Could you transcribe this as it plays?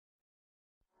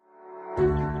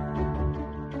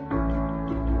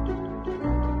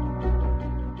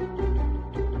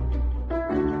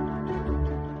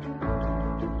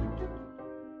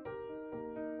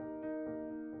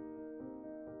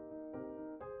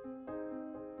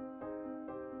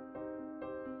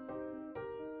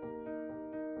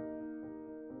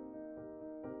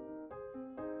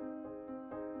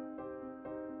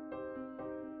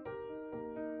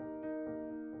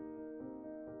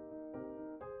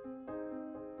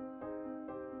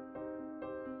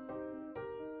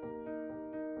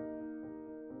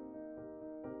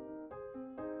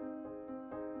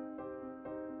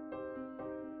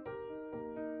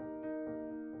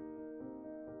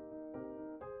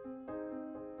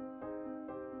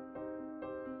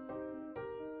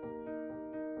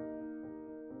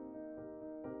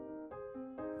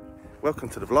welcome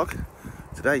to the vlog.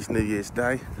 Today's New Year's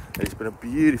Day and it's been a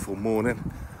beautiful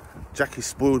morning. Jackie's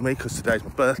spoiled me because today's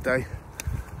my birthday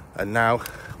and now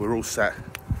we're all set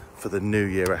for the new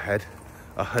year ahead.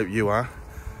 I hope you are.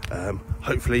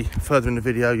 Hopefully further in the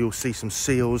video you'll see some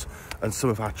seals and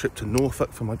some of our trip to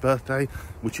Norfolk for my birthday,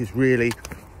 which is really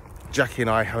Jackie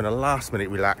and I having a last minute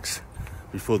relax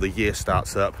before the year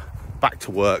starts up, back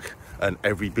to work and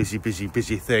every busy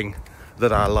thing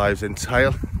that our lives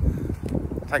entail.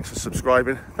 Thanks for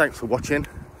subscribing, thanks for watching.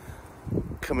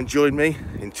 Come and join me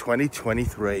in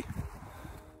 2023.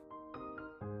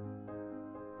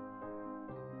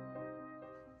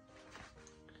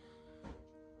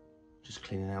 Just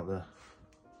cleaning out the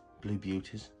blue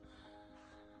beauties.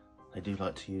 They do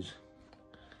like to use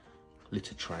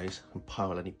litter trays and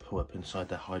pile any poo up inside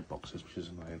their hide boxes, which is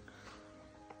annoying.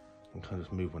 And kind of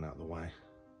just move one out of the way.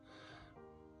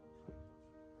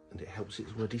 And it helps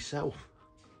its woody self.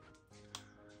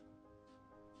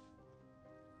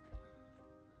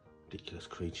 Ridiculous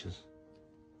creatures.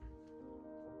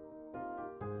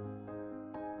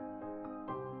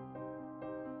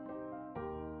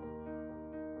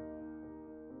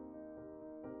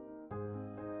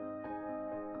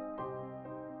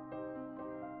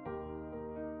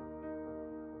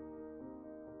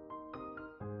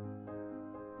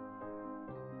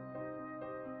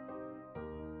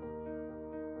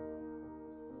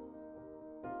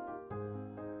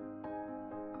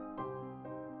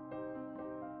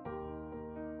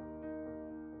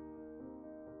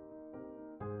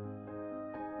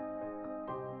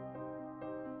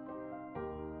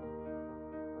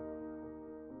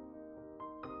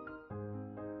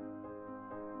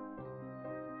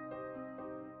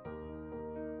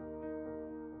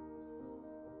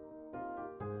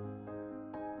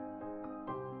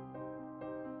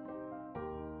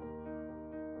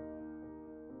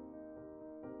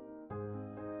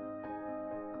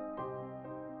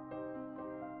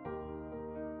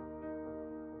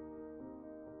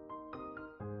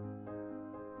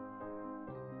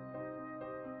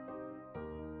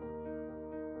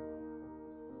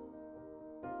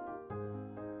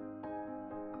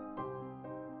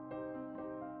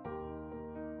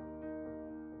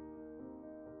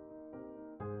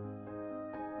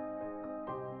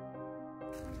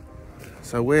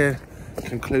 So we're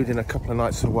concluding a couple of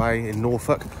nights away in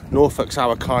Norfolk. Norfolk's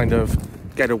our kind of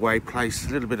getaway place, a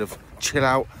little bit of chill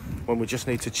out when we just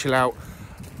need to chill out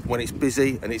when it's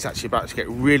busy, and it's actually about to get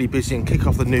really busy and kick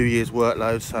off the New Year's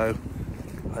workload. So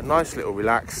a nice little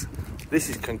relax. This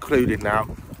is concluded now,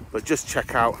 but just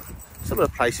check out some of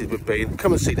the places we've been.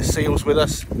 Come and see the seals with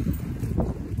us.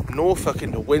 Norfolk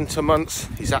in the winter months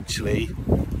is actually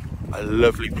a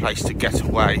lovely place to get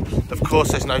away. Of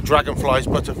course there's no dragonflies,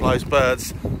 butterflies,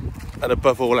 birds, and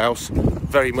above all else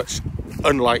very much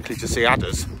unlikely to see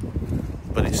adders,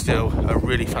 but it's still a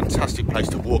really fantastic place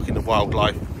to walk in the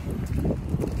wildlife.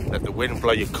 Let the wind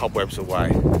blow your cobwebs away.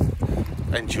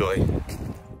 Enjoy.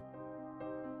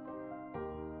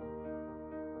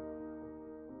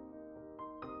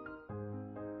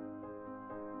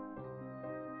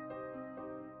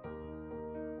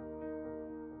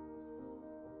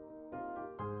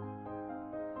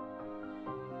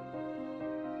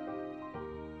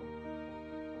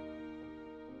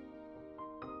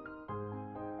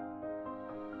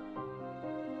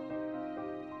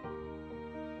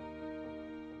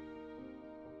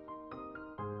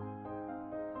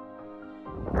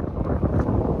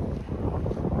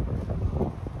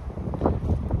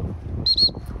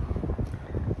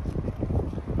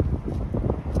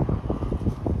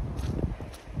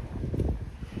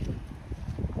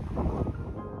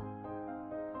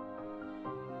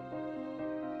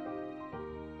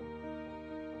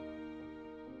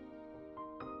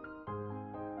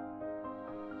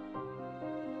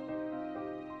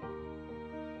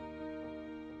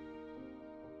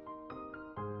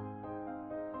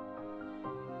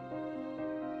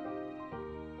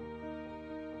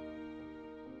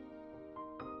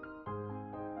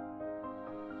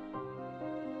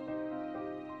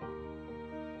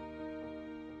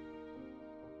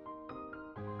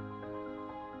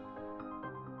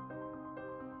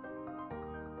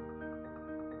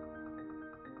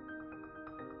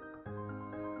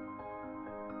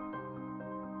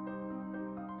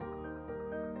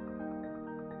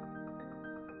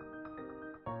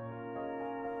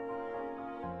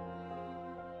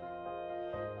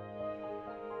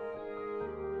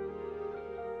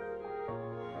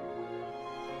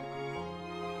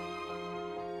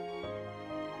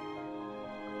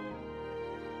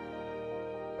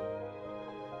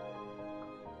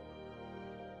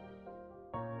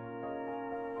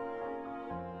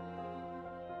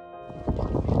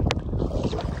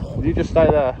 You just stay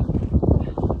there.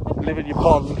 Live in your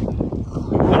pond.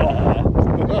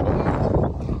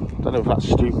 Don't know if that's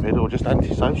stupid or just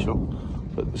antisocial,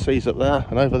 but the sea's up there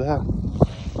and over there.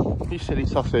 You silly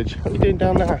sausage. What are you doing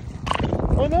down there?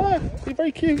 Oh no, you're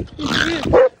very cute.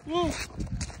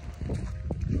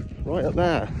 Right up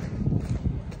there.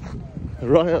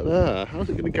 Right up there. How's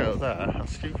it going to go up there? How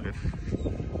stupid.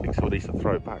 I think someone needs to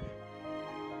throw it back.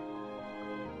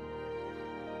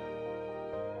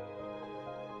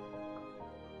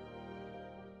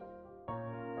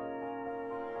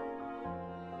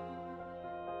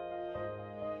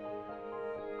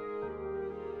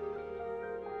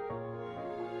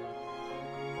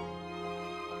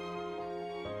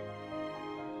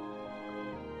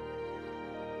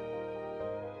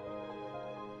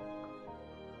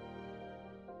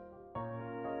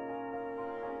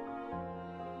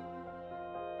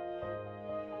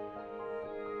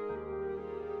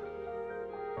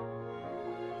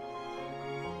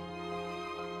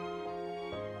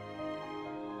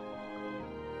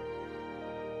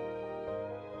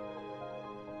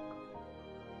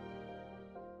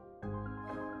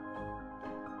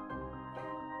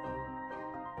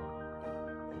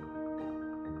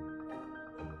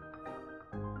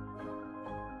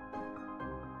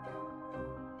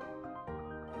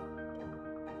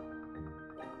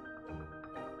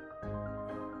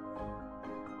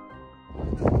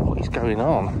 What is going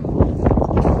on?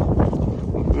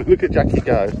 Look at Jackie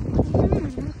go.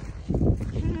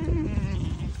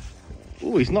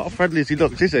 Oh, he's not as friendly as he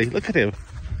looks, is he? Look at him.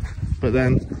 But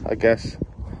then, I guess,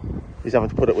 he's having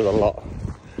to put up with a lot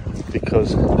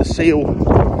because the seal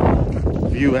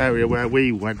view area where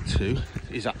we went to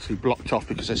is actually blocked off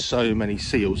because there's so many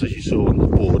seals, as you saw on the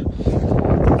board,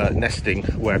 nesting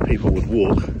where people would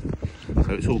walk.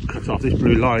 So it's all cut off. This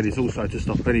blue line is also to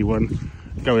stop anyone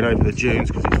going over the dunes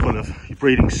because it's full of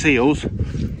breeding seals.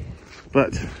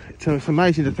 But it's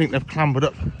amazing to think they've clambered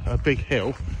up a big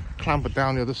hill, clambered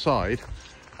down the other side.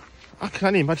 I can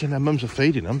only imagine their mums are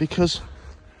feeding them because,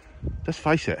 let's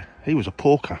face it, he was a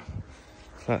porker.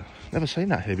 But never seen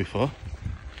that here before.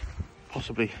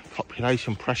 Possibly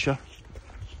population pressure,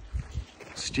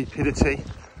 stupidity,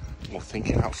 or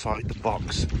thinking outside the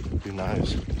box, who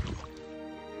knows.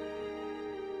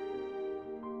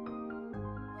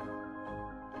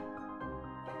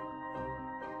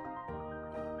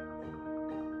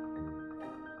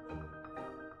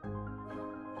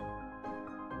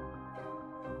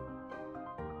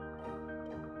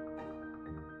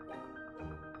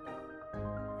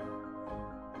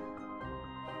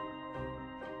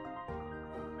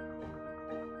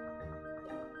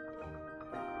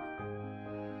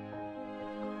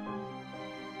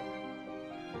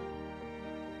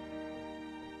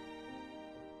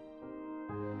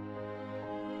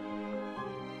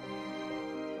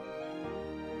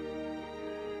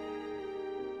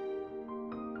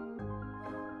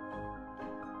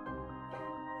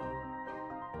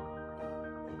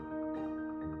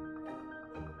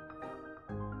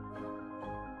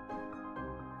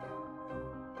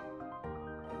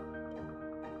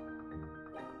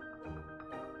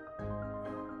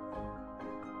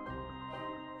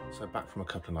 So back from a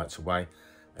couple of nights away,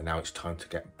 and now it's time to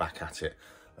get back at it.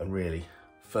 And really,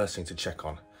 first thing to check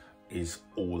on is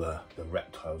all the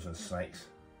reptiles and snakes.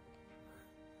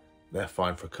 They're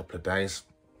fine for a couple of days.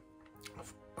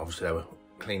 Obviously they were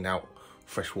cleaned out,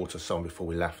 freshwater sun before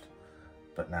we left.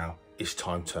 But now it's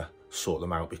time to sort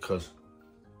them out because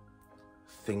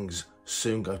things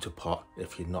soon go to pot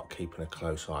if you're not keeping a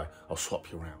close eye. I'll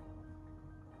swap you around.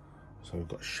 So we've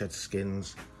got shed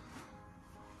skins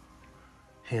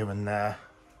here and there.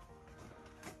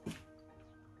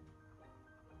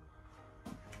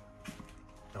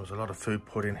 There was a lot of food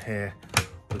put in here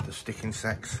with the stick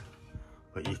insects,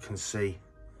 but you can see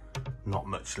not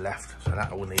much left, so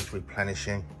that all needs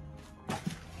replenishing.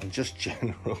 And just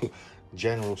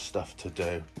general stuff to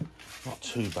do. Not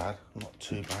too bad, not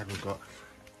too bad. We've got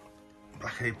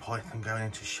black-headed python going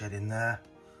into shed in there.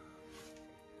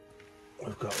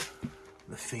 We've got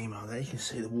the female there. You can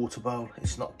see the water bowl.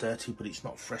 It's not dirty, but it's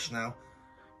not fresh now.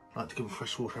 I like to give them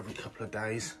fresh water every couple of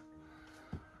days.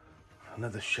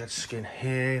 Another shed skin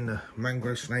here in the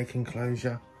mangrove snake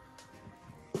enclosure.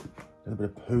 A little bit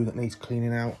of poo that needs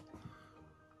cleaning out.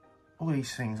 All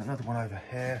these things. Another one over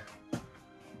here.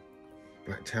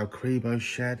 Black-tailed crebo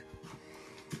shed.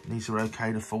 These are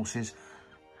okay, the falses.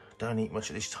 Don't eat much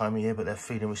at this time of year, but their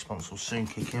feeding response will soon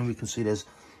kick in. We can see there's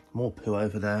more poo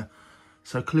over there.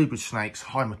 So colubrid snakes,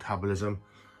 high metabolism,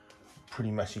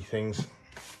 pretty messy things.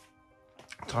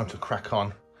 Time to crack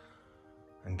on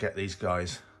and get these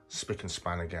guys spick and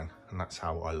span again, and that's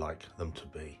how I like them to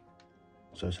be.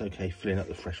 So it's okay filling up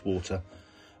the fresh water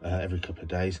every couple of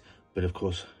days. But of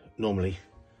course, normally,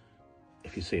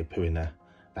 if you see a poo in there,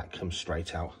 that comes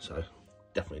straight out. So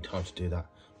definitely time to do that.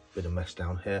 Bit of mess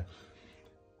down here.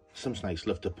 Some snakes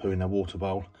love to poo in their water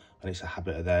bowl, and it's a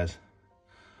habit of theirs.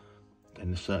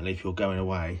 And certainly if you're going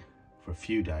away for a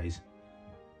few days,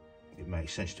 it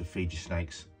makes sense to feed your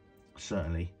snakes,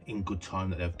 certainly in good time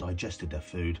that they've digested their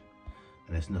food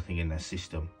and there's nothing in their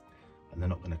system, and they're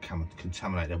not going to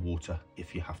contaminate their water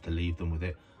if you have to leave them with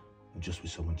it, and just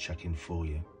with someone checking for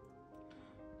you.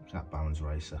 Look at that Baron's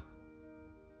Racer.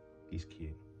 He's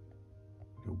cute.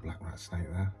 Little black rat snake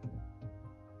there.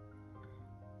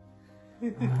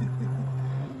 She's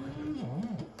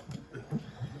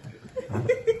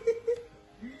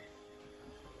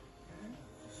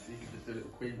just a little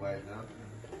queen wave now.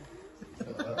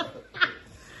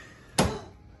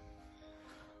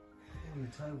 Your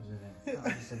toes in it.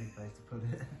 That's a silly place to put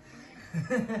it.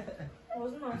 I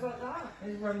wasn't nice like that.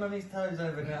 He's run mummy's toes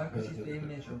over now because she's being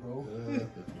miserable.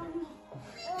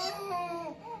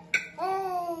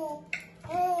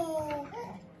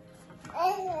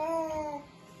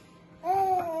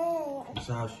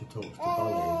 So how she talks to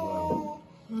Dolly as well.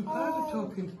 I'm glad you're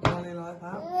talking to Dolly like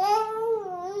that.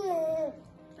 Oh.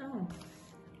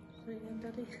 Sorry again,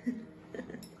 Daddy.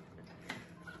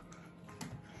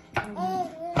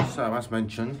 So as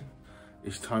mentioned,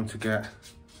 it's time to get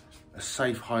a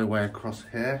safe highway across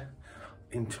here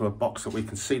into a box that we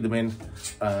can see them in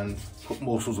and put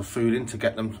morsels of food in to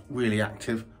get them really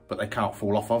active, but they can't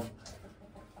fall off of.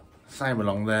 Same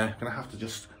along there. Gonna have to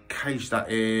just cage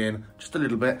that in just a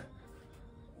little bit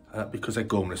because they're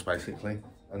gormless basically.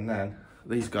 And then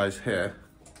these guys here,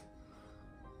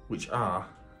 which are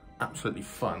absolutely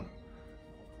fun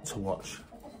to watch.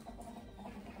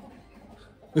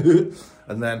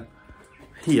 And then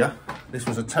here, this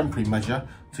was a temporary measure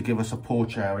to give us a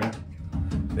porch area.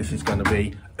 This is going to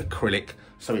be acrylic,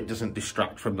 so it doesn't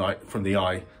distract from the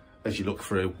eye as you look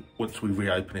through once we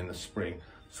reopen in the spring.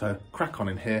 So crack on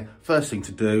in here. First thing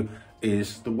to do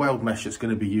is the weld mesh that's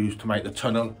going to be used to make the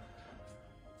tunnel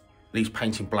needs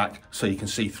painting black so you can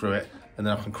see through it, and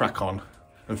then I can crack on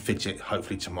and fit it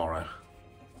hopefully tomorrow.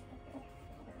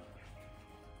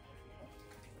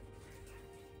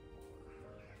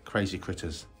 Crazy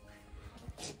critters.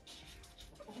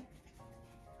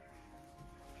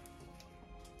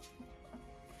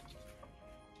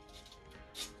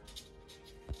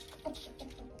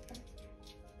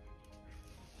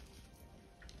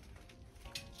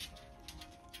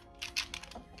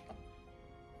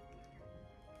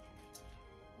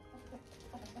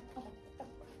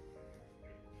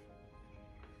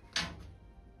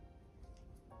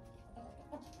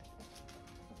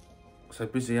 So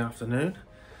busy afternoon,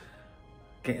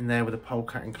 getting there with a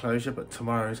polecat enclosure, but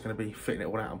tomorrow is going to be fitting it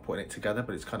all out and putting it together.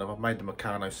 But it's kind of, I've made the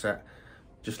Meccano set,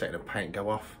 just letting the paint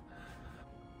go off.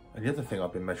 And the other thing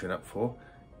I've been measuring up for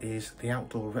is the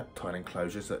outdoor reptile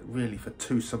enclosures that really for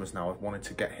 2 summers now I've wanted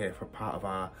to get here for part of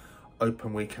our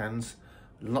open weekends.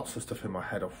 Lots of stuff in my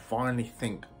head. I finally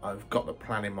think I've got the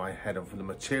plan in my head of the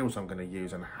materials I'm going to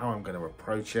use and how I'm going to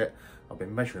approach it. I've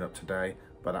been measuring up today,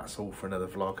 but that's all for another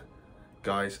vlog.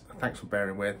 Guys, thanks for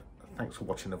bearing with, thanks for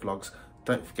watching the vlogs.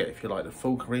 Don't forget, if you like the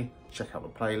falconry, check out the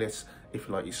playlist. If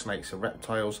you like your snakes and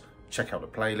reptiles, check out the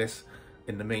playlist.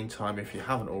 In the meantime, if you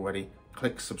haven't already,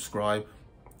 click subscribe,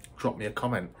 drop me a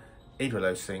comment. Either of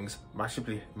those things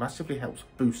massively helps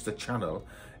boost the channel.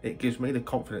 It gives me the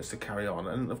confidence to carry on,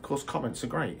 and of course comments are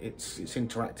great. It's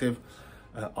interactive.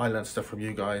 I learn stuff from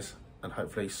you guys, and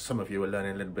hopefully some of you are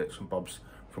learning little bits and bobs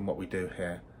from what we do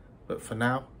here. But for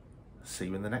now, see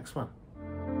you in the next one.